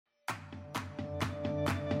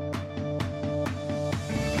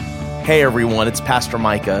Hey everyone, it's Pastor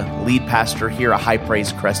Micah, lead pastor here at High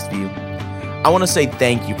Praise Crestview. I want to say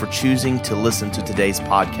thank you for choosing to listen to today's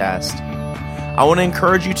podcast. I want to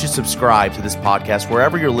encourage you to subscribe to this podcast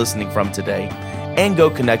wherever you're listening from today, and go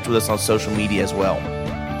connect with us on social media as well.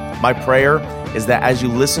 My prayer is that as you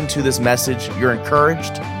listen to this message, you're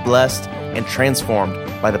encouraged, blessed, and transformed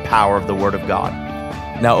by the power of the Word of God.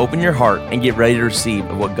 Now open your heart and get ready to receive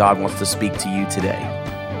what God wants to speak to you today.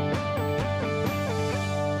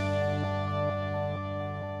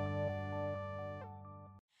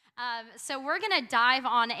 So we're going to dive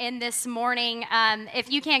on in this morning. If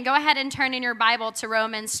you can, go ahead and turn in your Bible to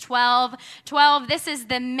Romans 12:12. This is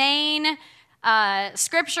the main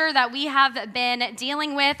scripture that we have been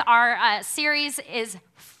dealing with. Our series is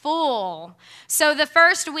full. So the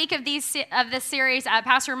first week of this series,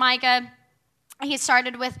 Pastor Micah, he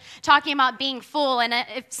started with talking about being full. And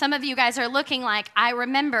if some of you guys are looking like, I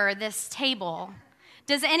remember this table.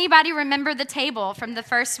 Does anybody remember the table from the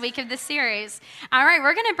first week of the series? All right,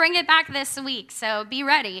 we're going to bring it back this week, so be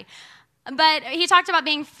ready. But he talked about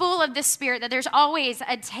being full of the Spirit, that there's always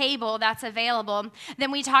a table that's available.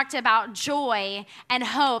 Then we talked about joy and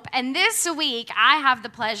hope. And this week, I have the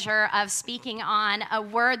pleasure of speaking on a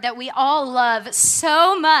word that we all love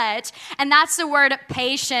so much, and that's the word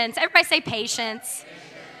patience. Everybody say patience.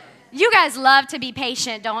 You guys love to be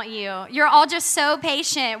patient, don't you? You're all just so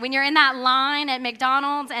patient. When you're in that line at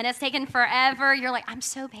McDonald's and it's taken forever, you're like, I'm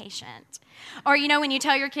so patient. Or, you know, when you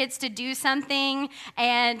tell your kids to do something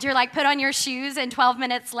and you're like, put on your shoes, and 12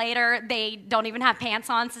 minutes later, they don't even have pants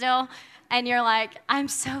on still. And you're like, I'm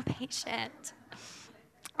so patient.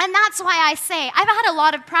 And that's why I say I've had a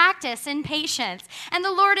lot of practice in patience, and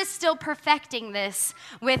the Lord is still perfecting this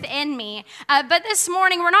within me. But this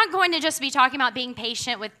morning, we're not going to just be talking about being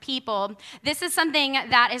patient with people. This is something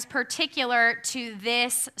that is particular to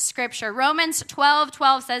this scripture. Romans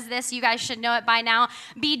 12:12 says this. You guys should know it by now.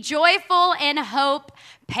 Be joyful in hope,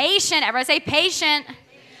 patient. Everybody say patient.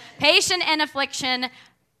 Patient in affliction,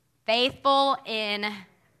 faithful in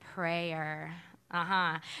prayer.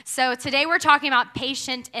 So today we're talking about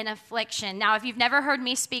patient in affliction. Now, if you've never heard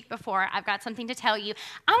me speak before, I've got something to tell you.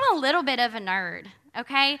 I'm a little bit of a nerd,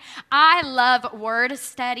 okay? I love word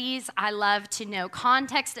studies. I love to know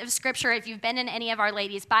context of Scripture. If you've been in any of our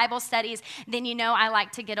ladies' Bible studies, then you know I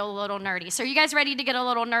like to get a little nerdy. So are you guys ready to get a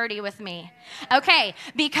little nerdy with me? Okay,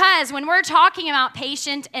 because when we're talking about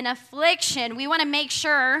patient in affliction, we want to make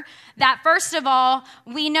sure that, first of all,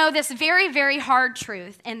 we know this very, very hard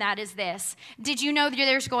truth, and that is this. Did you know that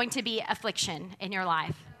there's going to be affliction in your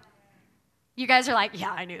life? You guys are like,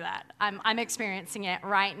 yeah, I knew that. I'm experiencing it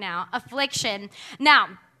right now. Affliction. Now,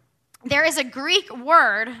 there is a Greek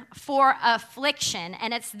word for affliction,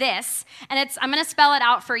 and it's this. And I'm going to spell it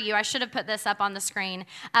out for you. I should have put this up on the screen.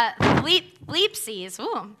 Thlipsis.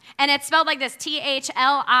 Ooh. And it's spelled like this, Thlipsis.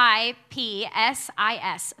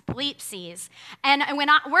 Thlipsis. And when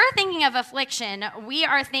we're thinking of affliction, we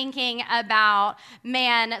are thinking about,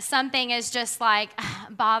 man, something is just like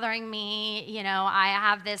bothering me. You know, I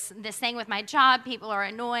have this thing with my job. People are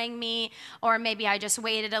annoying me. Or maybe I just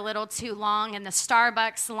waited a little too long in the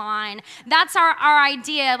Starbucks line. That's our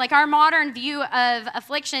idea. Like, our modern view of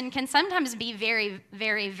affliction can sometimes be very,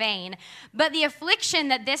 very vain. But the affliction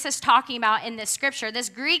that this is talking about in this scripture, this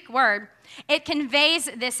Greek word, it conveys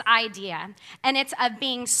this idea. And it's of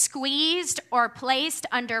being squeezed or placed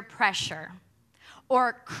under pressure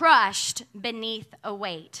or crushed beneath a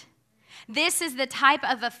weight. This is the type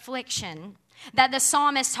of affliction that the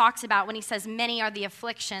psalmist talks about when he says, many are the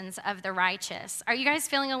afflictions of the righteous. Are you guys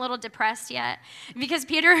feeling a little depressed yet? Because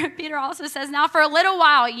Peter also says, now for a little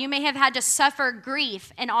while you may have had to suffer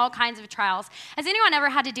grief in all kinds of trials. Has anyone ever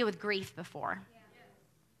had to deal with grief before?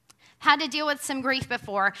 Had to deal with some grief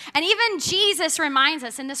before. And even Jesus reminds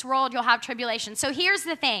us, in this world you'll have tribulation. So here's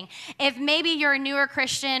the thing. If maybe you're a newer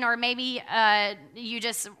Christian, or maybe you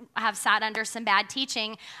just have sat under some bad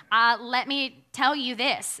teaching, let me tell you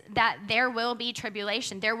this, that there will be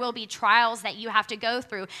tribulation. There will be trials that you have to go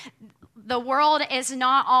through. The world is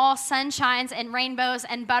not all sunshines and rainbows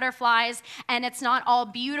and butterflies, and it's not all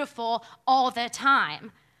beautiful all the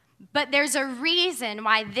time. But there's a reason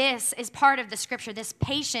why this is part of the scripture, this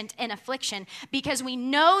patient in affliction, because we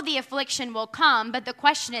know the affliction will come, but the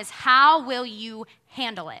question is, how will you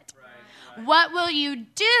handle it? Right. What will you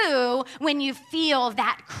do when you feel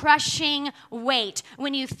that crushing weight,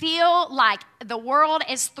 when you feel like the world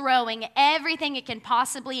is throwing everything it can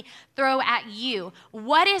possibly throw at you?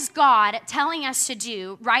 What is God telling us to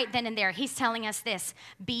do right then and there? He's telling us this: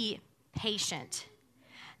 be patient.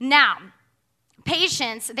 Now,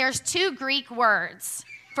 patience, there's two Greek words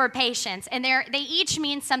for patience, and they each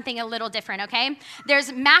mean something a little different, okay?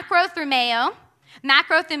 There's macrothumeo,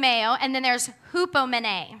 and then there's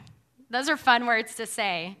hupomene. Those are fun words to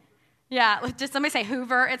say. Yeah, just somebody say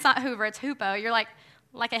Hoover. It's not Hoover, it's hupo. You're like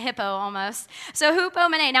a hippo almost. So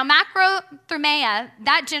hupomene. Now macrothumia,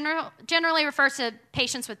 that generally refers to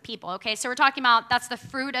patience with people, okay? So we're talking about that's the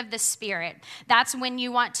fruit of the Spirit. That's when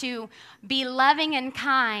you want to be loving and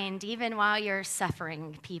kind even while you're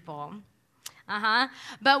suffering people.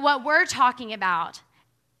 But what we're talking about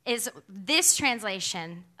is this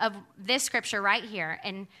translation of this scripture right here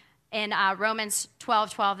in Romans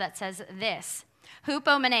 12:12 that says this.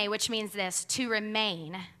 Hupomene, which means this, to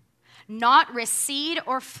remain, not recede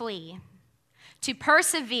or flee, to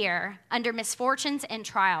persevere under misfortunes and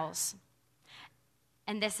trials.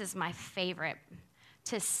 And this is my favorite,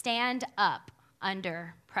 to stand up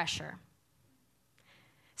under pressure.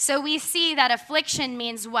 So we see that affliction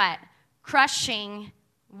means what? Crushing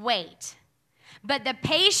weight. But the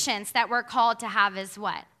patience that we're called to have is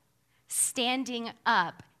what? Standing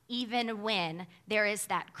up even when there is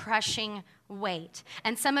that crushing weight.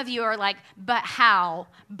 And some of you are like, but how?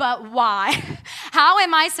 But why? How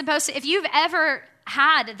am I supposed to? If you've ever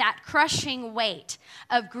had that crushing weight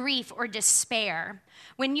of grief or despair,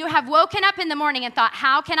 when you have woken up in the morning and thought,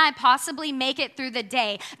 how can I possibly make it through the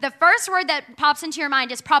day? The first word that pops into your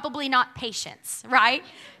mind is probably not patience, right?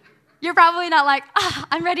 You're probably not like,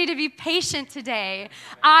 I'm ready to be patient today.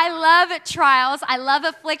 I love trials. I love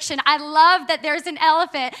affliction. I love that there's an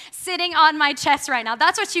elephant sitting on my chest right now.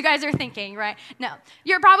 That's what you guys are thinking, right? No,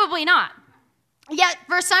 you're probably not. Yet,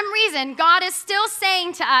 for some reason, God is still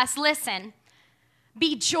saying to us, listen,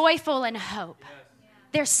 be joyful in hope.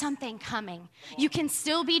 There's something coming. You can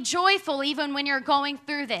still be joyful even when you're going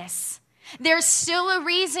through this. There's still a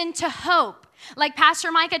reason to hope. Like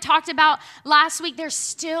Pastor Micah talked about last week, there's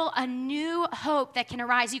still a new hope that can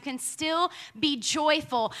arise. You can still be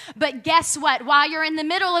joyful. But guess what? While you're in the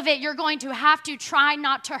middle of it, you're going to have to try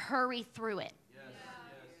not to hurry through it.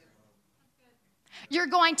 You're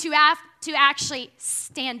going to have to actually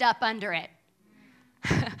stand up under it.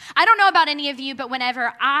 I don't know about any of you, but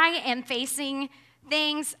whenever I am facing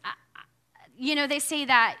things, they say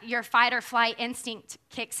that your fight or flight instinct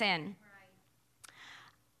kicks in.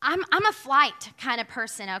 I'm a flight kind of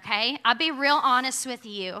person, okay? I'll be real honest with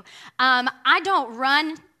you. I don't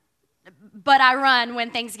run, but I run when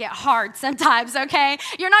things get hard sometimes, okay?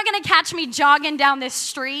 You're not going to catch me jogging down this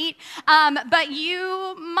street, but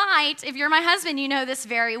you might, if you're my husband, you know this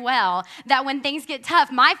very well, that when things get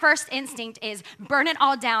tough, my first instinct is burn it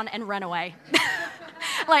all down and run away.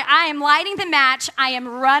 Like, I am lighting the match. I am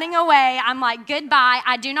running away. I'm like, goodbye.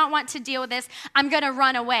 I do not want to deal with this. I'm going to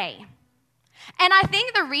run away. And I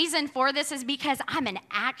think the reason for this is because I'm an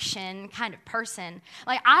action kind of person.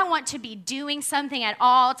 Like, I want to be doing something at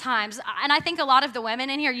all times. And I think a lot of the women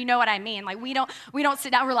in here, you know what I mean. Like, we don't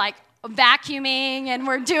sit down, we're like vacuuming and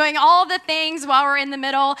we're doing all the things while we're in the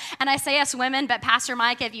middle. And I say us women, but Pastor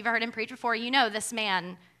Mike, if you've heard him preach before, you know this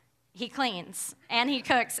man, he cleans and he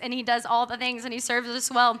cooks and he does all the things and he serves us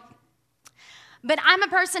well. But I'm a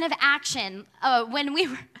person of action. When we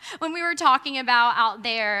were talking about out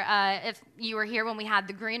there, if you were here when we had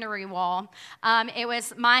the greenery wall, it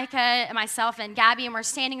was Micah, myself, and Gabby, and we're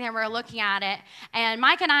standing there and we're looking at it. And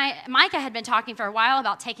Micah had been talking for a while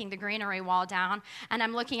about taking the greenery wall down, and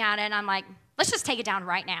I'm looking at it and I'm like, let's just take it down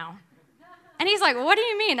right now. And he's like, what do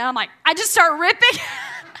you mean? And I'm like, I just start ripping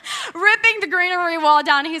the greenery wall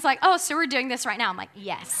down. And he's like, oh, so we're doing this right now. I'm like,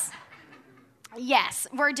 yes. Yes,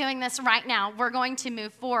 we're doing this right now. We're going to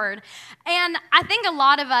move forward. And I think a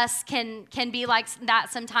lot of us can be like that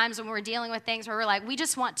sometimes when we're dealing with things where we're like, we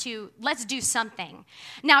just want to, let's do something.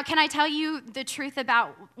 Now, can I tell you the truth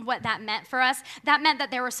about what that meant for us? That meant that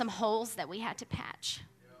there were some holes that we had to patch.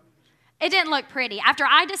 It didn't look pretty. After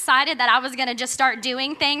I decided that I was going to just start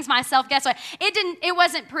doing things myself, guess what? It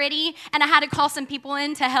wasn't pretty, and I had to call some people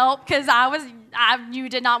in to help because you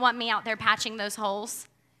did not want me out there patching those holes.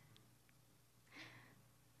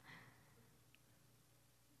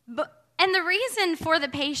 And the reason for the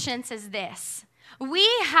patience is this. We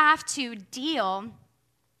have to deal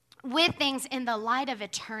with things in the light of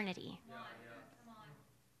eternity.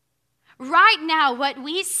 Right now, what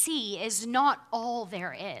we see is not all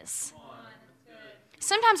there is.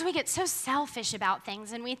 Sometimes we get so selfish about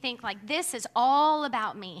things and we think like, this is all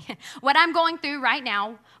about me. What I'm going through right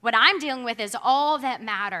now, what I'm dealing with is all that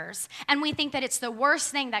matters. And we think that it's the worst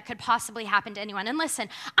thing that could possibly happen to anyone. And listen,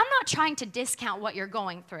 I'm not trying to discount what you're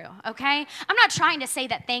going through, okay? I'm not trying to say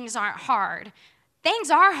that things aren't hard.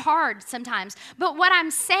 Things are hard sometimes, but what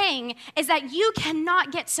I'm saying is that you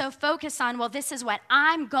cannot get so focused on, well, this is what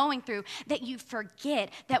I'm going through, that you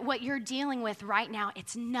forget that what you're dealing with right now,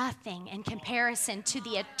 it's nothing in comparison to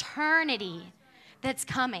the eternity that's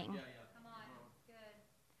coming.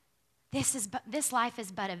 This life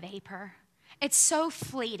is but a vapor. It's so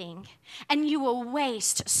fleeting, and you will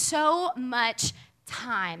waste so much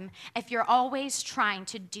time if you're always trying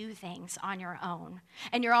to do things on your own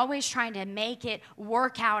and you're always trying to make it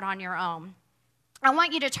work out on your own. I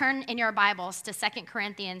want you to turn in your Bibles to 2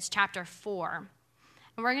 Corinthians chapter 4.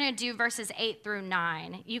 And we're going to do verses 8 through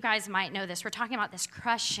 9. You guys might know this. We're talking about this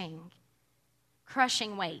crushing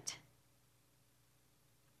weight.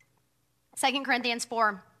 2 Corinthians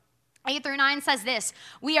 4, 8 through 9 says this: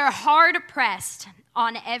 "We are hard pressed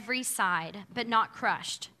on every side, but not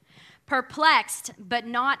crushed. Perplexed, but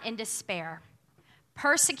not in despair.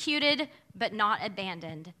 Persecuted, but not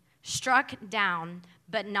abandoned. Struck down,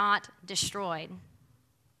 but not destroyed."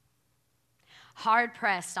 Hard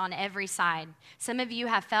pressed on every side. Some of you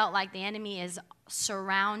have felt like the enemy is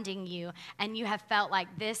surrounding you, and you have felt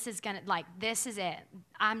like this is it.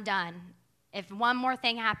 I'm done. If one more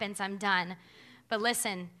thing happens, I'm done. But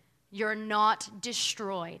listen, you're not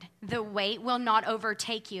destroyed. The weight will not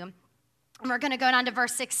overtake you. And we're going to go down to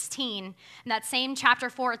verse 16. In that same chapter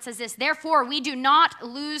 4, it says this: "Therefore, we do not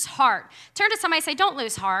lose heart." Turn to somebody and say, "Don't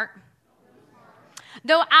lose heart.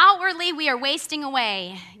 Though outwardly we are wasting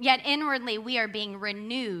away, yet inwardly we are being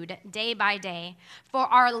renewed day by day. For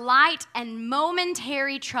our light and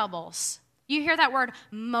momentary troubles," you hear that word,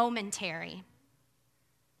 momentary.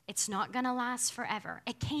 It's not going to last forever.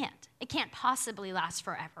 It can't. It can't possibly last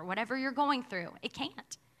forever. Whatever you're going through, it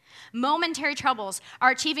can't. Momentary troubles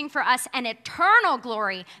are achieving for us an eternal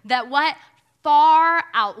glory that what? Far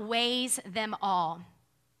outweighs them all.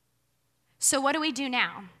 So what do we do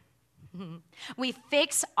now? We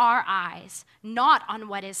fix our eyes not on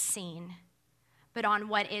what is seen, but on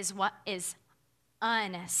what is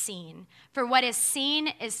unseen. For what is seen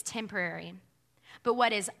is temporary, but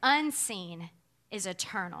what is unseen is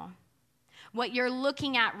eternal. What you're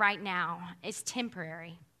looking at right now is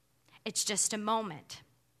temporary. It's just a moment.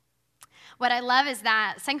 What I love is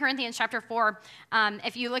that 2 Corinthians chapter 4,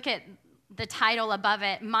 if you look at the title above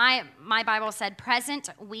it, my Bible said present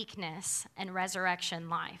weakness and resurrection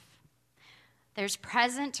life. There's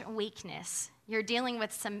present weakness. You're dealing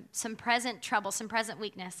with some present trouble, some present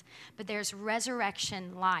weakness, but there's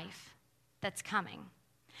resurrection life that's coming.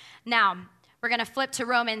 Now, we're going to flip to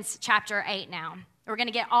Romans chapter 8 now. We're going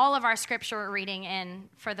to get all of our scripture reading in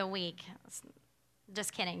for the week.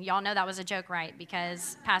 Just kidding. Y'all know that was a joke, right?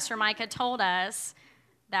 Because Pastor Micah told us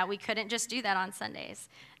that we couldn't just do that on Sundays.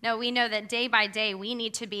 No, we know that day by day we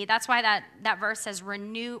need to be. That's why that verse says we're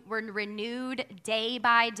renewed day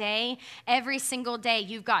by day. Every single day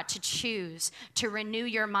you've got to choose to renew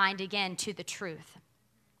your mind again to the truth.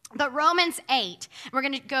 But Romans 8, we're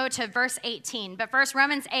going to go to verse 18. But first,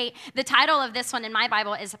 Romans 8, the title of this one in my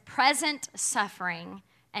Bible is Present Suffering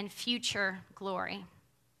and Future Glory.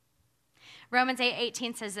 Romans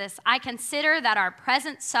 8:18 says this: "I consider that our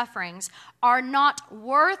present sufferings are not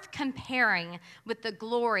worth comparing with the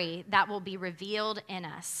glory that will be revealed in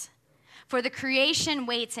us. For the creation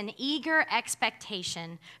waits in eager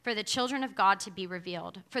expectation for the children of God to be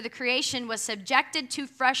revealed. For the creation was subjected to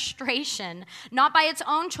frustration, not by its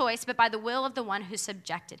own choice, but by the will of the one who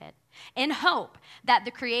subjected it, in hope that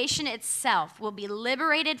the creation itself will be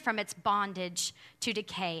liberated from its bondage to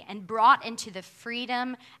decay and brought into the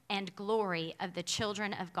freedom and glory of the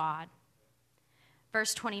children of God."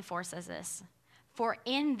 Verse 24 says this: "For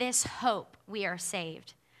in this hope we are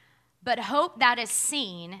saved. But hope that is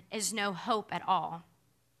seen is no hope at all.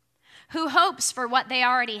 Who hopes for what they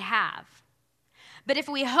already have? But if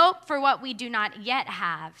we hope for what we do not yet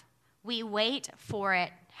have, we wait for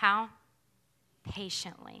it," how?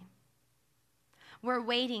 Patiently. We're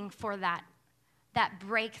waiting for that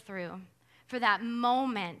breakthrough, for that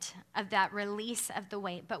moment of that release of the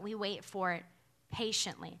weight, but we wait for it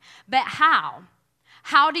patiently. But how?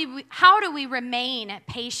 How do we remain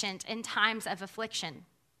patient in times of affliction?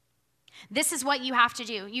 This is what you have to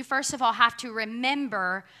do. You first of all have to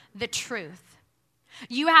remember the truth.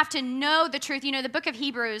 You have to know the truth. You know, the book of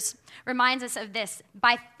Hebrews reminds us of this.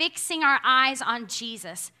 By fixing our eyes on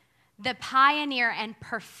Jesus, the pioneer and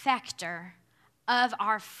perfecter of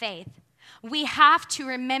our faith, we have to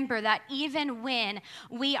remember that even when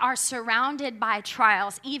we are surrounded by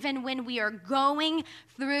trials, even when we are going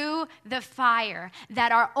through the fire,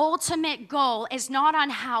 that our ultimate goal is not on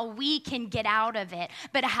how we can get out of it,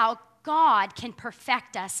 but how God can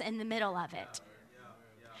perfect us in the middle of it.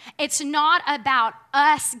 It's not about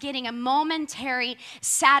us getting a momentary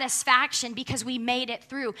satisfaction because we made it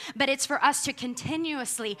through, but it's for us to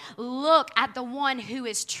continuously look at the one who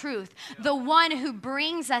is truth, the one who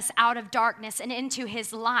brings us out of darkness and into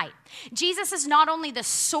his light. Jesus is not only the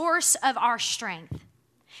source of our strength,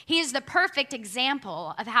 he is the perfect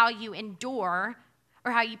example of how you endure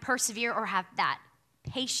or how you persevere or have that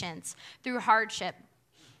patience through hardship.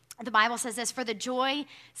 The Bible says this, for the joy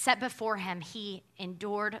set before him, he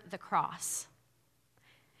endured the cross.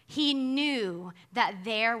 He knew that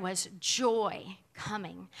there was joy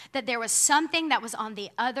coming, that there was something that was on the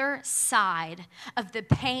other side of the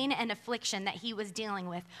pain and affliction that he was dealing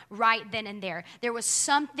with right then and there. There was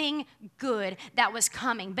something good that was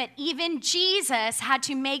coming. But even Jesus had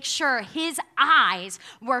to make sure his eyes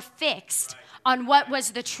were fixed on what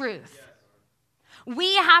was the truth.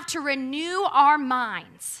 We have to renew our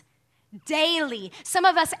minds daily. Some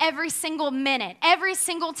of us every single minute, every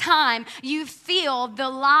single time you feel the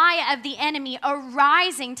lie of the enemy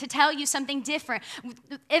arising to tell you something different.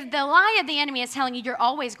 If the lie of the enemy is telling you you're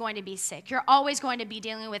always going to be sick, you're always going to be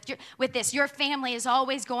dealing with this, your family is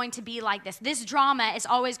always going to be like this drama is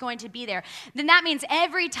always going to be there, then that means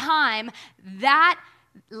every time that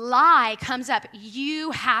lie comes up,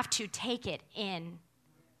 you have to take it in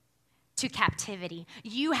to captivity.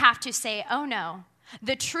 You have to say, oh no,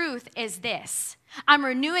 the truth is this. I'm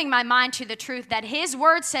renewing my mind to the truth that his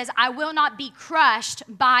word says I will not be crushed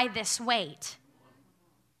by this weight.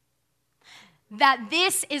 That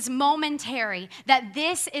this is momentary, that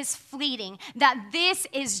this is fleeting, that this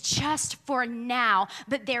is just for now,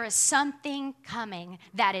 but there is something coming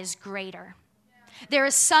that is greater. There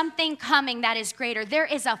is something coming that is greater. There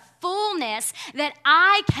is a fullness that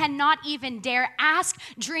I cannot even dare ask,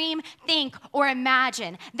 dream, think, or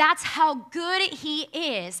imagine. That's how good he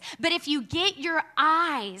is. But if you get your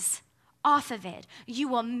eyes off of it, you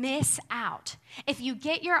will miss out. If you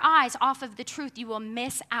get your eyes off of the truth, you will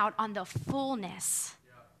miss out on the fullness.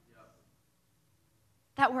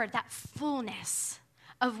 That word, that fullness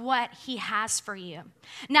of what he has for you.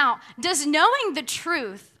 Now, does knowing the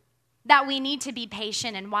truth that we need to be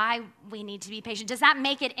patient and why we need to be patient, does that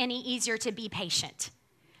make it any easier to be patient?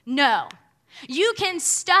 No. You can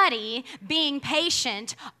study being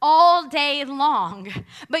patient all day long,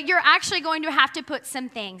 but you're actually going to have to put some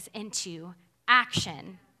things into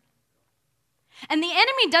action. And the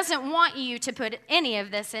enemy doesn't want you to put any of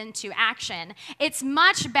this into action. It's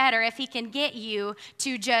much better if he can get you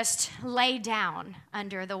to just lay down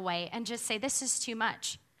under the weight and just say, this is too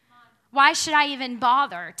much. Why should I even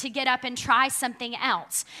bother to get up and try something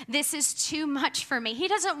else? This is too much for me. He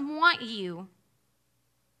doesn't want you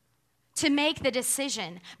to make the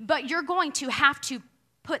decision, but you're going to have to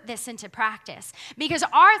put this into practice because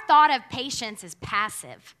our thought of patience is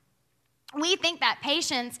passive. We think that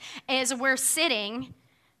patience is we're sitting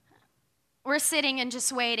and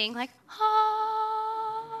just waiting like,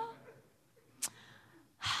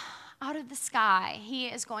 out of the sky, he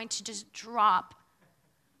is going to just drop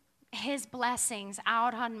his blessings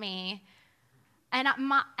out on me.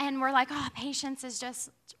 And we're like, oh, patience is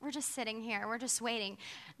we're just sitting here. We're just waiting.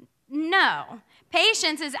 No,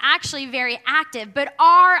 patience is actually very active, but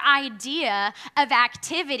our idea of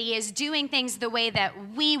activity is doing things the way that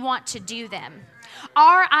we want to do them.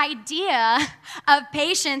 Our idea of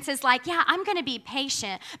patience is like, yeah, I'm going to be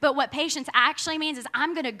patient, but what patience actually means is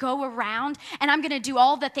I'm going to go around and I'm going to do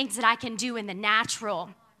all the things that I can do in the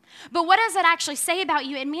natural. But what does it actually say about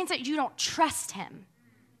you? It means that you don't trust him.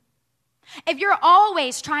 If you're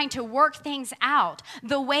always trying to work things out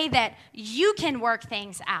the way that you can work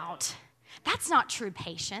things out, that's not true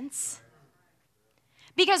patience.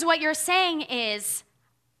 Because what you're saying is,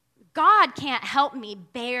 God can't help me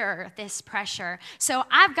bear this pressure, so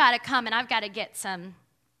I've got to come and I've got to get some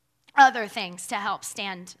other things to help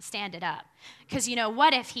stand it up. Because,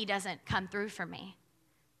 what if he doesn't come through for me?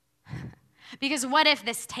 Because what if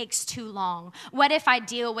this takes too long? What if I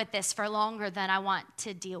deal with this for longer than I want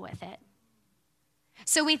to deal with it?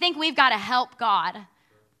 So we think we've got to help God.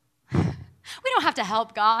 We don't have to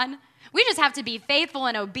help God. We just have to be faithful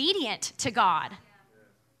and obedient to God.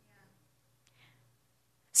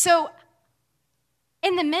 So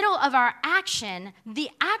in the middle of our action, the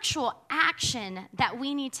actual action that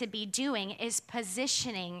we need to be doing is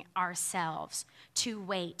positioning ourselves to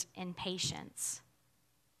wait in patience.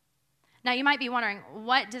 Now, you might be wondering,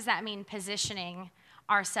 what does that mean, positioning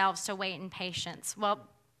ourselves to wait in patience? Well,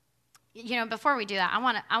 before we do that, I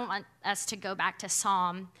want us to go back to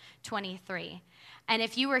Psalm 23. And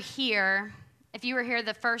if you were here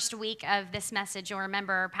the first week of this message, you'll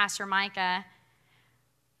remember Pastor Micah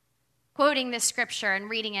quoting this scripture and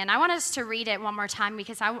reading it. And I want us to read it one more time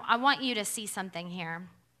because I want you to see something here.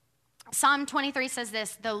 Psalm 23 says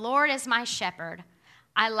this, "The Lord is my shepherd.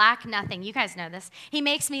 I lack nothing." You guys know this. "He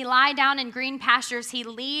makes me lie down in green pastures. He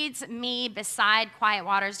leads me beside quiet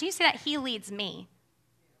waters." Do you see that? He leads me.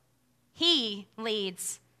 He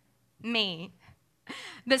leads me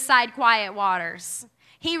beside quiet waters.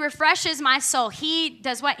 He refreshes my soul. He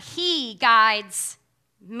does what? He guides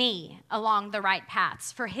me along the right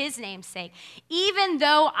paths for his name's sake. "Even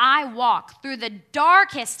though I walk through the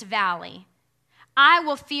darkest valley, I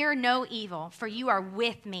will fear no evil, for you are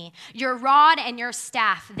with me. Your rod and your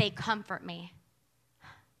staff, they comfort me."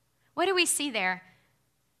 What do we see there?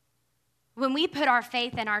 When we put our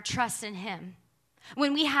faith and our trust in him,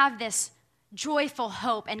 when we have this joyful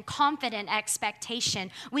hope and confident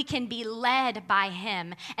expectation, we can be led by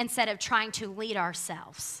him instead of trying to lead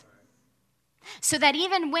ourselves. So that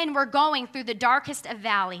even when we're going through the darkest of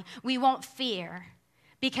valley, we won't fear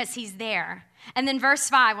because he's there. And then verse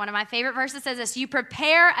 5, one of my favorite verses, says this, "You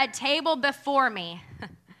prepare a table before me.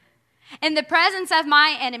 In the presence of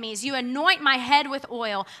my enemies, you anoint my head with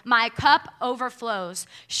oil. My cup overflows.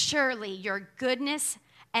 Surely your goodness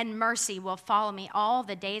and mercy will follow me all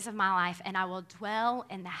the days of my life, and I will dwell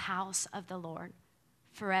in the house of the Lord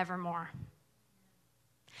forevermore."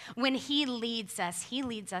 When he leads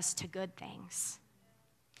us to good things.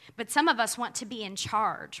 But some of us want to be in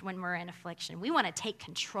charge when we're in affliction. We want to take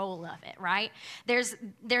control of it, right?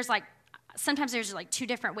 Sometimes there's like two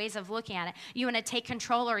different ways of looking at it. You want to take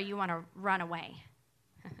control or you want to run away.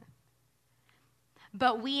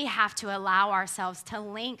 But we have to allow ourselves to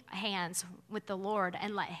link hands with the Lord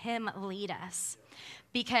and let him lead us.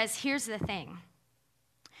 Because here's the thing.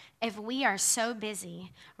 If we are so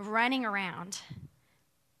busy running around,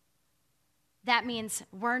 that means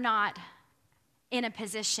we're not in a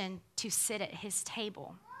position to sit at his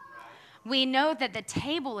table. We know that the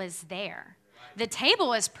table is there. The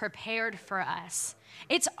table is prepared for us.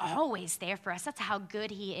 It's always there for us. That's how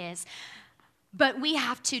good he is. But we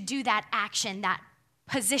have to do that action, that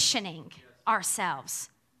positioning ourselves.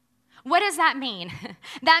 What does that mean?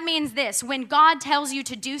 That means this. When God tells you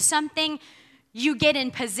to do something, you get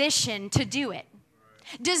in position to do it.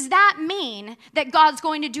 Does that mean that God's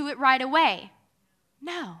going to do it right away?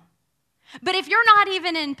 No. But if you're not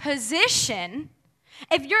even in position,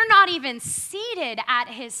 if you're not even seated at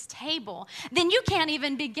his table, then you can't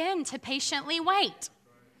even begin to patiently wait.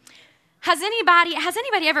 Has anybody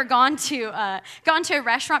ever gone to a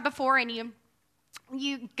restaurant before and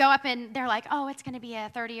you go up and they're like, "Oh, it's going to be a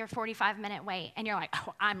 30 or 45 minute wait." And you're like,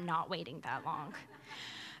 "Oh, I'm not waiting that long."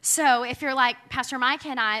 So if you're like Pastor Mike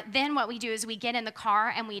and I, then what we do is we get in the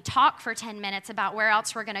car and we talk for 10 minutes about where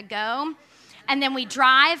else we're going to go. And then we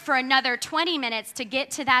drive for another 20 minutes to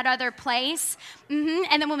get to that other place.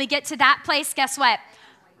 And then when we get to that place, guess what?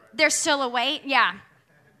 There's still a wait. Yeah.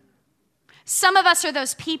 Some of us are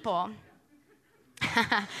those people.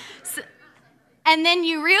 And then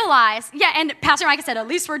you realize, yeah, and Pastor Micah said, at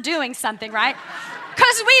least we're doing something, right?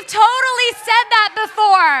 Because we've totally said that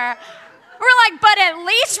before. We're like, but at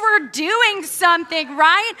least we're doing something,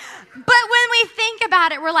 right? But when we think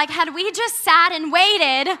about it, we're like, had we just sat and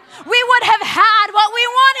waited, we would have had what we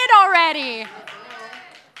wanted already.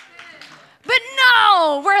 But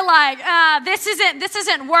no, we're like, this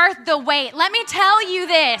isn't worth the wait. Let me tell you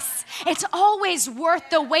this. It's always worth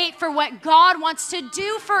the wait for what God wants to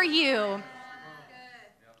do for you.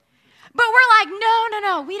 But we're like,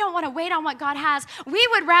 no, we don't want to wait on what God has. We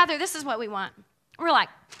would rather, this is what we want. We're like,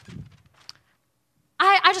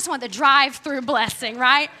 I just want the drive-through blessing,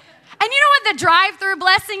 right? And you know what the drive-through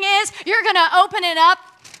blessing is? You're going to open it up,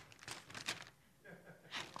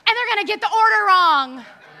 and they're going to get the order wrong.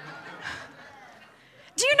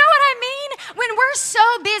 Do you know what I mean? When we're so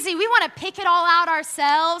busy, we want to pick it all out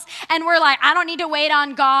ourselves, and we're like, I don't need to wait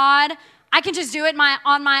on God. I can just do it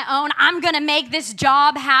on my own. I'm going to make this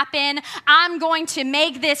job happen. I'm going to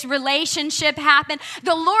make this relationship happen.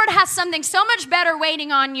 The Lord has something so much better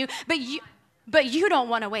waiting on you, but you don't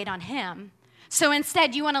want to wait on him. So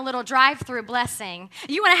instead, you want a little drive-through blessing.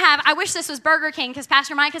 You want to have, I wish this was Burger King, because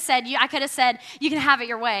Pastor Micah said, I could have said, you can have it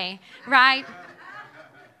your way, right?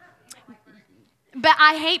 But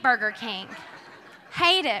I hate Burger King.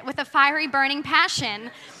 Hate it with a fiery, burning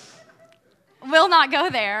passion. Will not go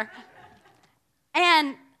there.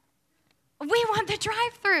 And we want the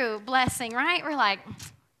drive-through blessing, right? We're like,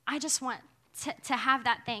 I just want to have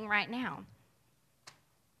that thing right now.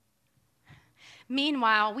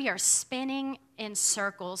 Meanwhile, we are spinning in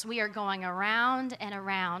circles. We are going around and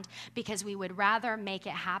around because we would rather make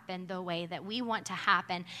it happen the way that we want to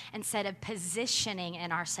happen instead of positioning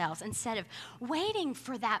in ourselves, instead of waiting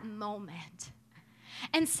for that moment,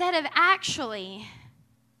 instead of actually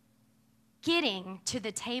getting to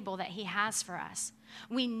the table that he has for us.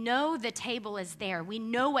 We know the table is there. We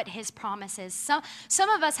know what his promise is. Some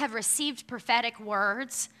of us have received prophetic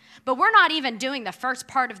words, but we're not even doing the first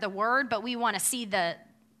part of the word, but we want to see the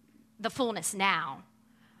fullness now.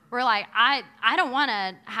 We're like, I don't want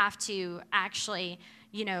to have to actually,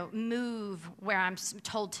 move where I'm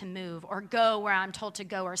told to move, or go where I'm told to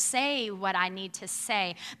go, or say what I need to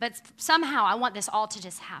say. But somehow I want this all to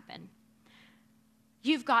just happen.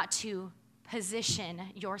 You've got to position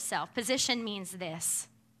yourself. Position means this.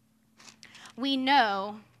 We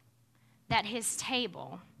know that his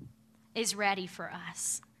table is ready for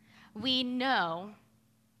us. We know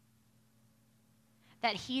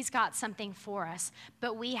that he's got something for us,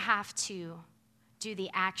 but we have to do the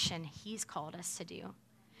action he's called us to do.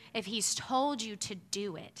 If he's told you to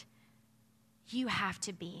do it, you have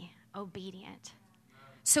to be obedient.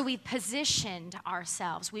 So we've positioned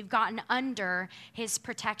ourselves. We've gotten under his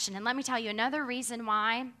protection. And let me tell you another reason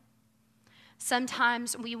why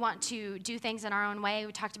sometimes we want to do things in our own way.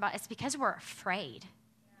 We talked about it's because we're afraid.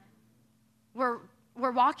 We're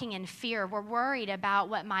walking in fear. We're worried about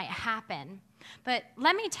what might happen. But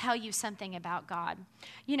let me tell you something about God.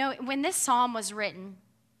 When this psalm was written,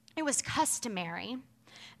 it was customary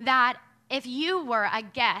that if you were a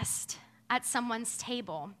guest at someone's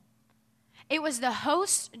table, it was the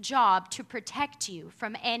host's job to protect you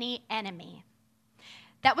from any enemy.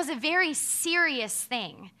 That was a very serious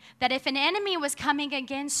thing, that if an enemy was coming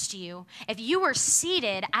against you, if you were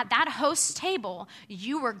seated at that host's table,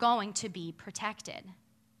 you were going to be protected.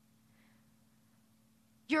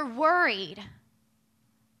 You're worried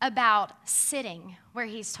about sitting where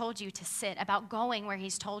he's told you to sit, about going where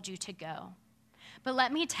he's told you to go. But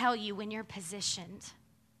let me tell you, when you're positioned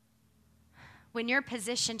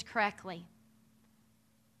correctly,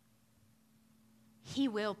 he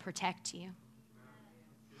will protect you.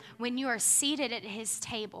 When you are seated at his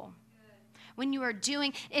table, when you are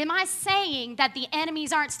doing, am I saying that the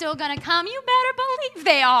enemies aren't still going to come? You better believe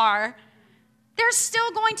they are. They're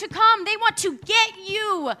still going to come. They want to get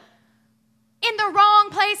you in the wrong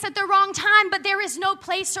place at the wrong time, but there is no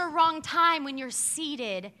place or wrong time when you're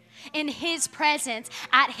seated in his presence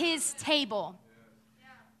at his table.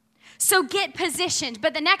 So get positioned.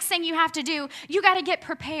 But the next thing you have to do, you got to get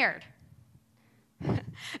prepared.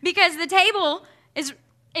 Because the table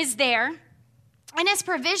is there, and his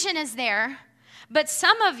provision is there, but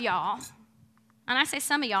some of y'all, and I say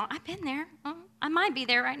some of y'all, I've been there. I might be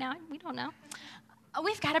there right now. We don't know.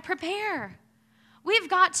 We've got to prepare. We've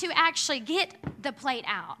got to actually get the plate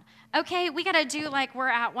out. Okay, we got to do like we're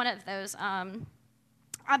at one of those,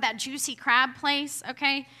 that juicy crab place,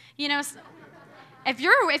 okay? If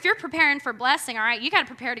you're preparing for blessing, all right, you got to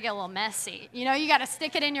prepare to get a little messy. You got to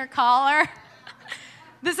stick it in your collar.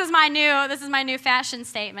 This is my new fashion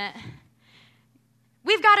statement.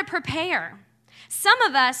 We've got to prepare. Some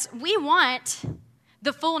of us, we want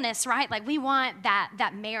the fullness, right? Like we want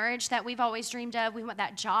that marriage that we've always dreamed of. We want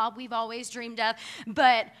that job we've always dreamed of.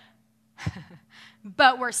 But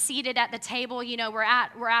we're seated at the table. We're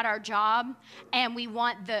at our job, and we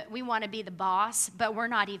want to be the boss, but we're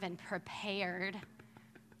not even prepared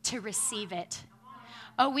to receive it.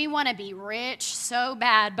 Oh, we want to be rich so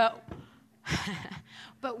bad, but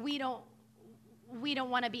we don't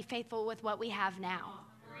want to be faithful with what we have now.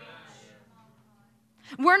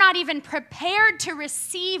 We're not even prepared to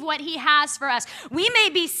receive what he has for us. We may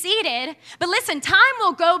be seated, but listen, time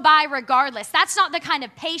will go by regardless. That's not the kind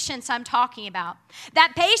of patience I'm talking about.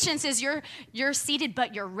 That patience is you're seated,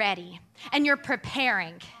 but you're ready, and you're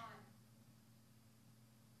preparing.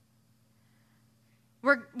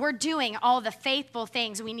 We're doing all the faithful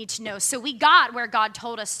things we need to know. So we got where God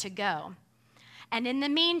told us to go. And in the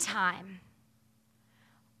meantime,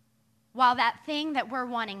 while that thing that we're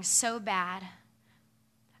wanting so bad,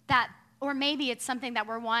 or maybe it's something that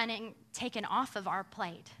we're wanting taken off of our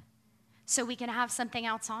plate so we can have something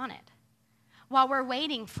else on it. While we're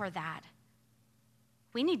waiting for that,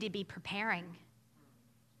 we need to be preparing.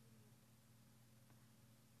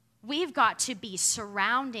 We've got to be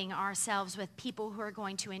surrounding ourselves with people who are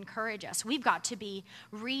going to encourage us. We've got to be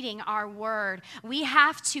reading our word. We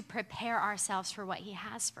have to prepare ourselves for what he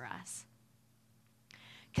has for us.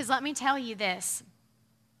 Because let me tell you this.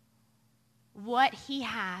 What he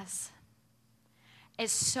has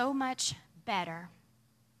is so much better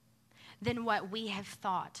than what we have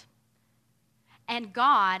thought. And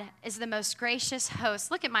God is the most gracious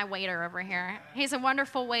host. Look at my waiter over here. He's a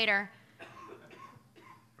wonderful waiter.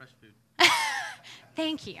 Fresh food.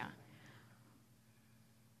 Thank you.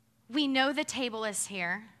 We know the table is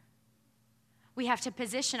here. We have to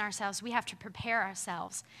position ourselves. We have to prepare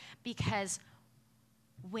ourselves, because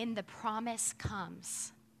when the promise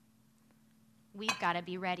comes, we've got to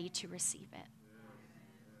be ready to receive it.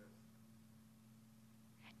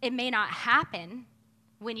 It may not happen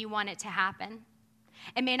when you want it to happen.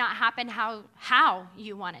 It may not happen how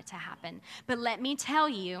you want it to happen. But let me tell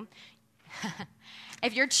you,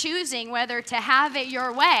 if you're choosing whether to have it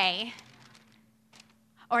your way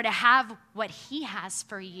or to have what he has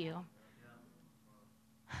for you,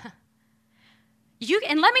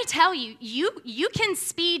 and let me tell you, you can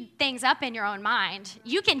speed things up in your own mind.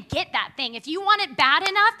 You can get that thing. If you want it bad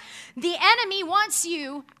enough, the enemy wants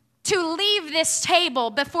you to leave this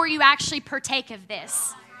table before you actually partake of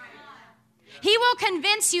this. He will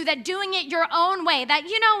convince you that doing it your own way, that,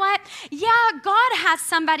 you know what? Yeah, God has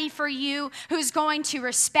somebody for you who's going to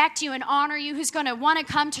respect you and honor you, who's going to want to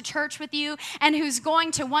come to church with you, and who's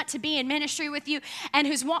going to want to be in ministry with you, and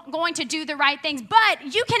who's going to do the right things.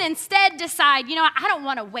 But you can instead decide, you know what? I don't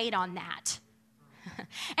want to wait on that.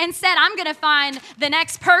 Instead, I'm going to find the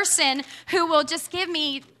next person who will just give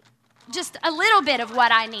me just a little bit of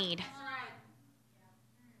what I need.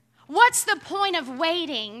 What's the point of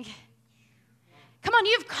waiting? Come on,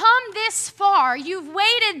 you've come this far. You've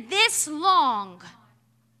waited this long.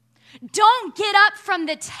 Don't get up from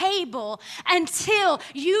the table until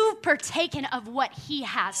you've partaken of what he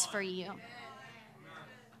has for you.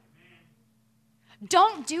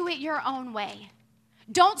 Don't do it your own way.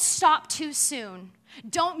 Don't stop too soon.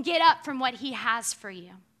 Don't get up from what he has for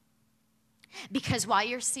you. Because while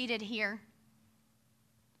you're seated here,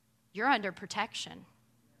 you're under protection.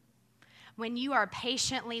 When you are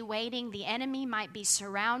patiently waiting, the enemy might be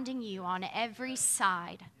surrounding you on every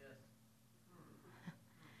side.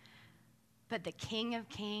 But the King of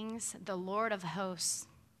Kings, the Lord of hosts,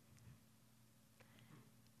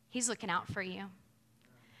 he's looking out for you.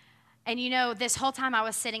 And you know, this whole time I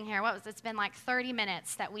was sitting here, it's been like 30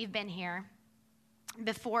 minutes that we've been here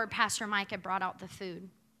before Pastor Mike had brought out the food.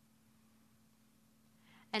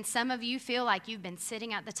 And some of you feel like you've been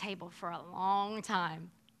sitting at the table for a long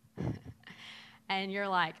time. And you're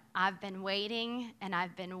like, I've been waiting and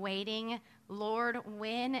I've been waiting. Lord,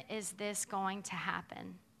 when is this going to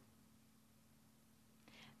happen?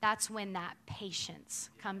 That's when that patience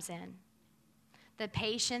comes in. The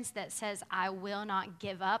patience that says, I will not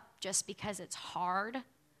give up just because it's hard.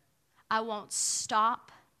 I won't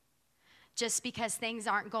stop just because things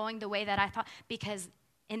aren't going the way that I thought. Because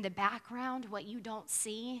in the background, what you don't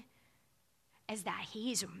see is that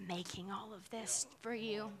he's making all of this for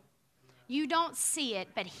you. You don't see it,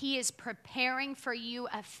 but he is preparing for you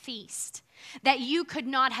a feast that you could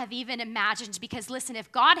not have even imagined. Because listen, if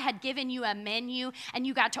God had given you a menu and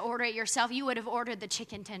you got to order it yourself, you would have ordered the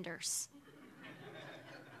chicken tenders.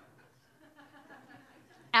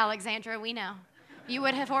 Alexandra, we know. You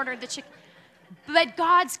would have ordered the chicken. But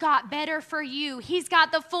God's got better for you. He's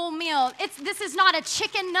got the full meal. This is not a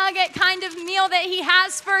chicken nugget kind of meal that he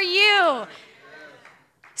has for you.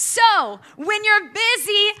 So when you're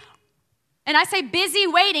busy, and I say busy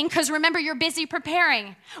waiting because remember, you're busy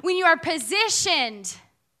preparing. When you are positioned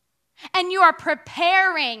and you are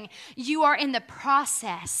preparing, you are in the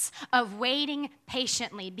process of waiting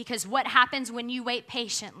patiently. Because what happens when you wait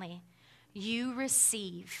patiently? You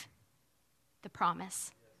receive the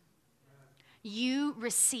promise. You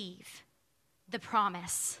receive the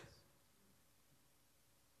promise.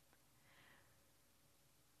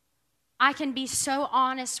 I can be so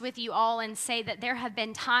honest with you all and say that there have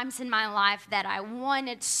been times in my life that I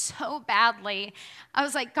wanted so badly. I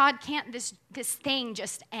was like, God, can't this thing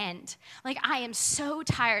just end? Like, I am so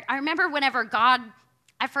tired. I remember whenever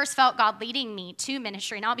I first felt God leading me to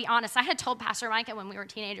ministry. And I'll be honest, I had told Pastor Micah when we were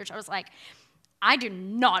teenagers, I was like, I do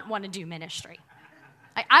not want to do ministry.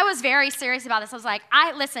 I was very serious about this. I was like,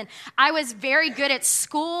 I was very good at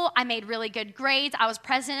school. I made really good grades. I was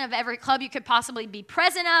president of every club you could possibly be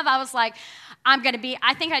president of. I was like, I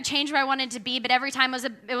think I changed what I wanted to be, but every time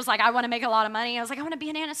it was like, I want to make a lot of money. I was like, I want to be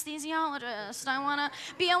an anesthesiologist. I want to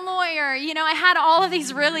be a lawyer. You know, I had all of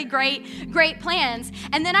these really great plans.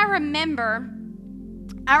 And then I remember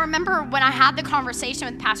when I had the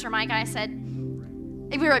conversation with Pastor Mike, I said,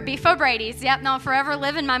 we were at Beef O'Brady's. Yep, no, forever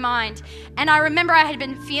live in my mind. And I remember I had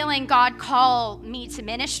been feeling God call me to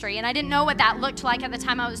ministry, and I didn't know what that looked like at the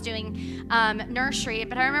time I was doing nursery,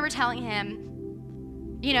 but I remember telling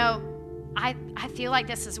him, you know, I feel like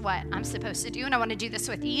this is what I'm supposed to do, and I want to do this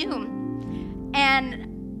with you.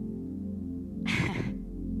 And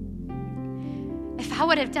if I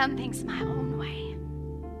would have done things my own way.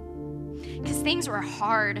 Because things were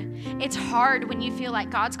hard. It's hard when you feel like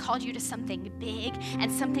God's called you to something big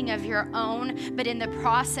and something of your own, but in the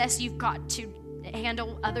process, you've got to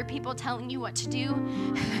handle other people telling you what to do.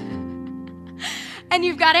 And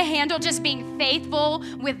you've got to handle just being faithful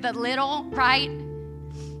with the little, right?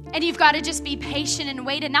 And you've got to just be patient and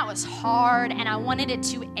wait, and that was hard, and I wanted it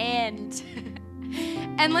to end.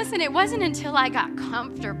 And listen, it wasn't until I got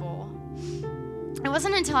comfortable. It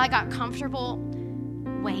wasn't until I got comfortable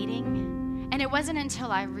waiting. And it wasn't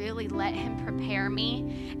until I really let him prepare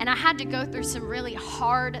me, and I had to go through some really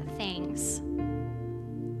hard things.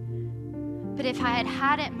 But if I had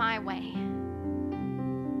had it my way,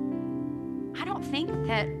 I don't think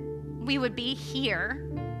that we would be here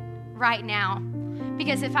right now.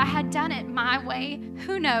 Because if I had done it my way,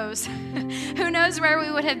 who knows? Who knows where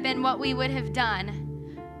we would have been, what we would have done.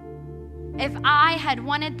 If I had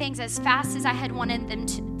wanted things as fast as I had wanted them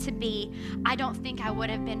to be, I don't think I would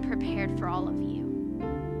have been prepared for all of you.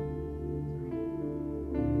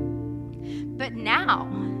 But now,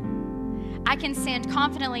 I can stand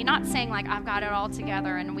confidently, not saying like I've got it all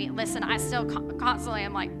together, and listen, I still constantly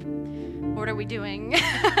am like, what are we doing?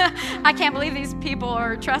 I can't believe these people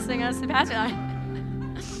are trusting us.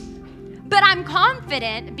 But I'm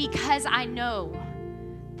confident because I know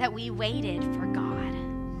that we waited for God.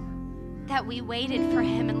 That we waited for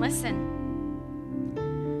him. And listen,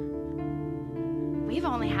 we've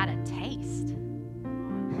only had a taste.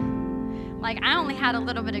 Like, I only had a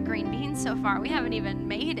little bit of green beans so far. We haven't even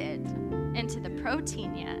made it into the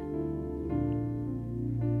protein yet.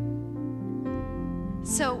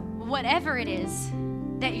 So whatever it is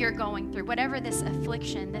that you're going through, whatever this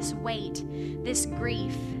affliction, this weight, this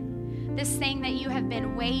grief, this thing that you have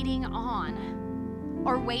been waiting on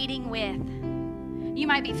or waiting with, you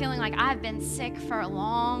might be feeling like, I've been sick for a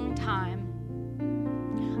long time.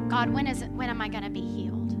 God, when am I going to be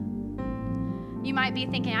healed? You might be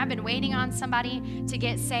thinking, I've been waiting on somebody to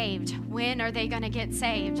get saved. When are they going to get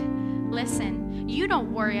saved? Listen, you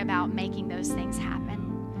don't worry about making those things happen.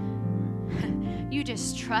 You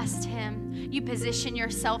just trust him. You position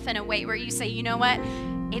yourself in a way where you say, you know what?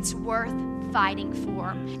 It's worth fighting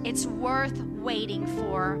for. It's worth waiting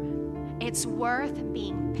for. It's worth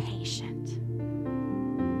being patient.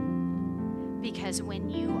 Because when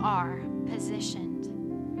you are positioned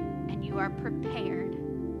and you are prepared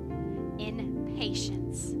in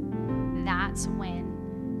patience, that's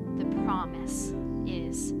when the promise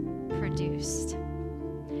is produced.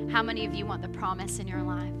 How many of you want the promise in your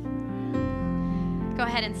life? Go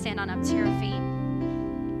ahead and stand on up to your feet.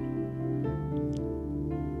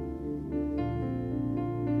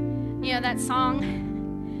 You know that song,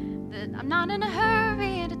 I'm not in a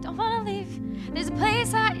hurry, I don't want to leave. There's a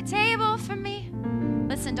place at your table for me.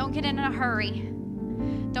 Listen, don't get in a hurry.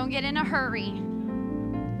 Don't get in a hurry.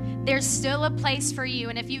 There's still a place for you.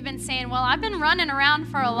 And if you've been saying, well, I've been running around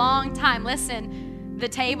for a long time, listen, the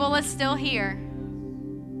table is still here.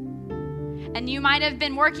 And you might have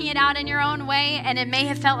been working it out in your own way, and it may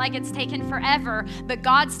have felt like it's taken forever, but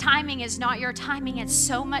God's timing is not your timing. It's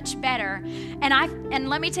so much better. And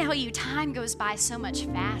let me tell you, time goes by so much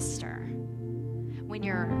faster when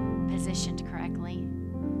you're positioned correctly,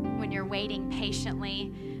 when you're waiting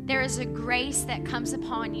patiently. There is a grace that comes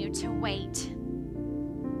upon you to wait.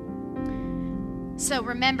 So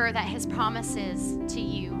remember that his promises to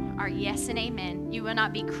you are yes and amen. You will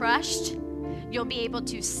not be crushed. You'll be able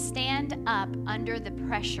to stand up under the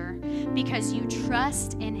pressure because you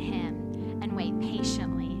trust in him and wait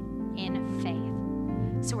patiently in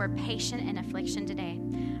faith. So we're patient in affliction today.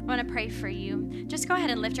 I want to pray for you. Just go ahead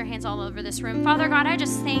and lift your hands all over this room. Father God, I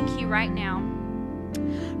just thank you right now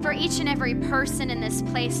for each and every person in this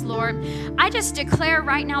place, Lord. I just declare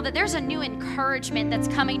right now that there's a new encouragement that's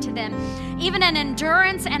coming to them, even an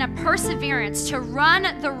endurance and a perseverance to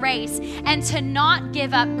run the race and to not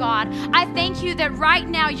give up, God. I thank you that right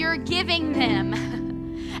now you're giving them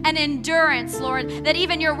an endurance, Lord, that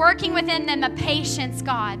even you're working within them a patience,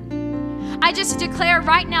 God. I just declare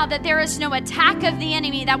right now that there is no attack of the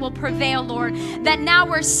enemy that will prevail, Lord, that now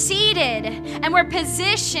we're seated and we're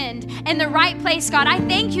positioned in the right place, God. I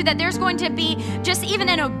thank you that there's going to be just even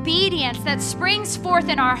an obedience that springs forth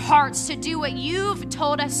in our hearts to do what you've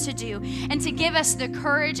told us to do and to give us the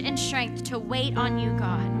courage and strength to wait on you,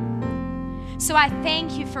 God. So I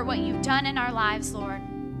thank you for what you've done in our lives, Lord.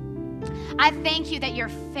 I thank you that you're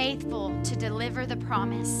faithful to deliver the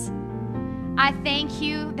promise. I thank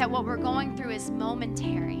you that what we're going through is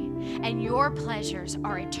momentary and your pleasures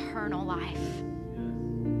are eternal life.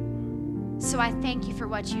 So I thank you for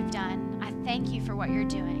what you've done. I thank you for what you're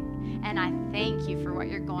doing. And I thank you for what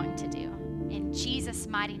you're going to do. In Jesus'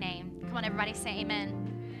 mighty name. Come on, everybody, say amen.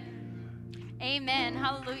 Amen.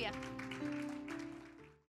 Hallelujah.